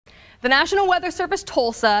The National Weather Service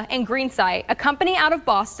Tulsa and GreenSight, a company out of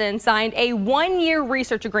Boston, signed a one-year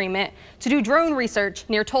research agreement to do drone research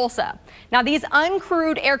near Tulsa. Now, these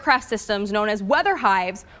uncrewed aircraft systems, known as weather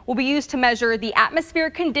hives, will be used to measure the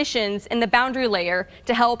atmospheric conditions in the boundary layer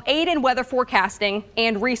to help aid in weather forecasting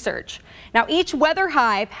and research. Now, each weather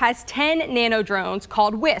hive has 10 nano drones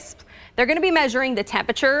called WISP. They're going to be measuring the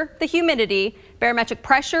temperature, the humidity, barometric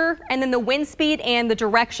pressure, and then the wind speed and the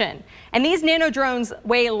direction. And these nano drones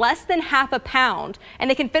weigh less than half a pound, and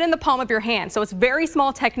they can fit in the palm of your hand, so it's very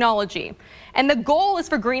small technology. And the goal is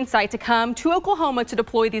for GreenSight to come to Oklahoma to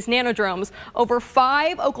deploy these nano drones over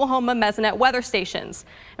 5 Oklahoma Mesonet weather stations.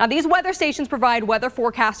 Now, these weather stations provide weather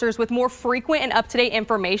forecasters with more frequent and up-to-date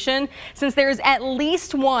information, since there's at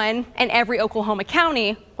least one in every Oklahoma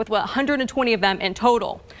county, with 120 of them in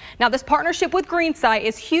total. Now, this partnership with GreenSight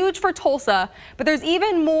is huge for Tulsa, but there's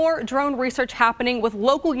even more drone research happening with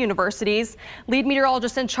local universities. Lead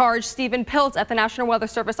meteorologist in charge, Stephen Piltz at the National Weather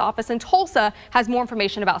Service office in Tulsa, has more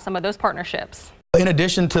information about some of those partnerships. In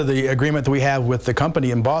addition to the agreement that we have with the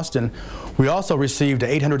company in Boston, we also received an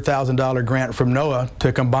 $800,000 grant from NOAA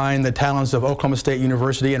to combine the talents of Oklahoma State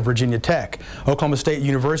University and Virginia Tech. Oklahoma State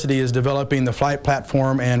University is developing the flight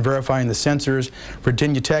platform and verifying the sensors.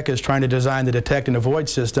 Virginia Tech is trying to design the detect and avoid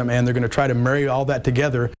system, and they're going to try to marry all that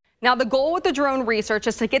together. Now, the goal with the drone research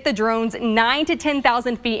is to get the drones 9,000 to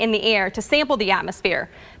 10,000 feet in the air to sample the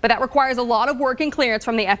atmosphere. But that requires a lot of work and clearance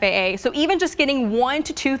from the FAA. So even just getting 1,000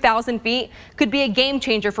 to 2,000 feet could be a game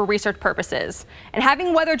changer for research purposes. And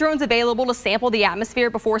having weather drones available to sample the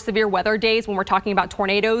atmosphere before severe weather days, when we're talking about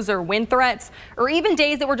tornadoes or wind threats, or even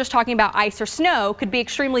days that we're just talking about ice or snow, could be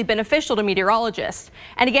extremely beneficial to meteorologists.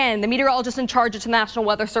 And again, the meteorologist in charge at the National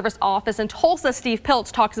Weather Service office in Tulsa, Steve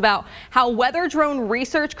Piltz, talks about how weather drone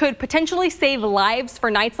research could potentially save lives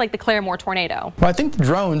for nights like the Claremore tornado. Well, I think the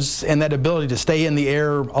drones and that ability to stay in the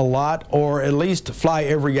air a lot, or at least fly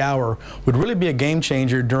every hour, would really be a game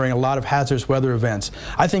changer during a lot of hazardous weather events.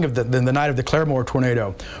 I think of the night of the Claremore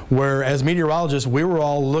tornado, where as meteorologists we were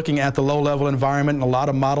all looking at the low-level environment, and a lot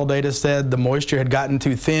of model data said the moisture had gotten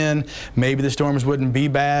too thin, maybe the storms wouldn't be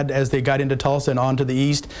bad as they got into Tulsa and on to the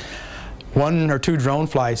east. 1 or 2 drone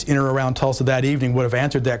flights in or around Tulsa that evening would have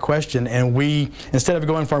answered that question, and we, instead of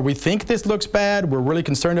going for, we think this looks bad, we're really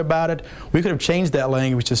concerned about it, we could have changed that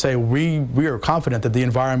language to say we are confident that the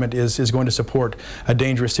environment is going to support a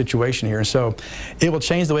dangerous situation here. And so it will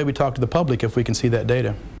change the way we talk to the public if we can see that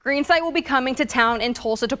data. GreenSight will be coming to town in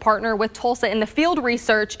Tulsa to partner with Tulsa in the field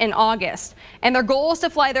research in August. And their goal is to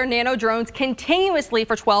fly their nano drones continuously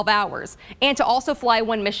for 12 hours and to also fly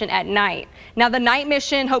one mission at night. Now, the night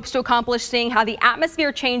mission hopes to accomplish seeing how the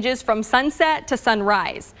atmosphere changes from sunset to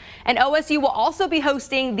sunrise. And OSU will also be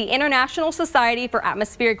hosting the International Society for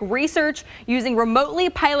Atmospheric Research using remotely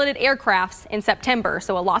piloted aircrafts in September.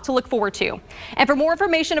 So a lot to look forward to. And for more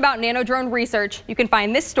information about nano drone research, you can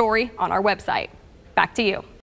find this story on our website. Back to you.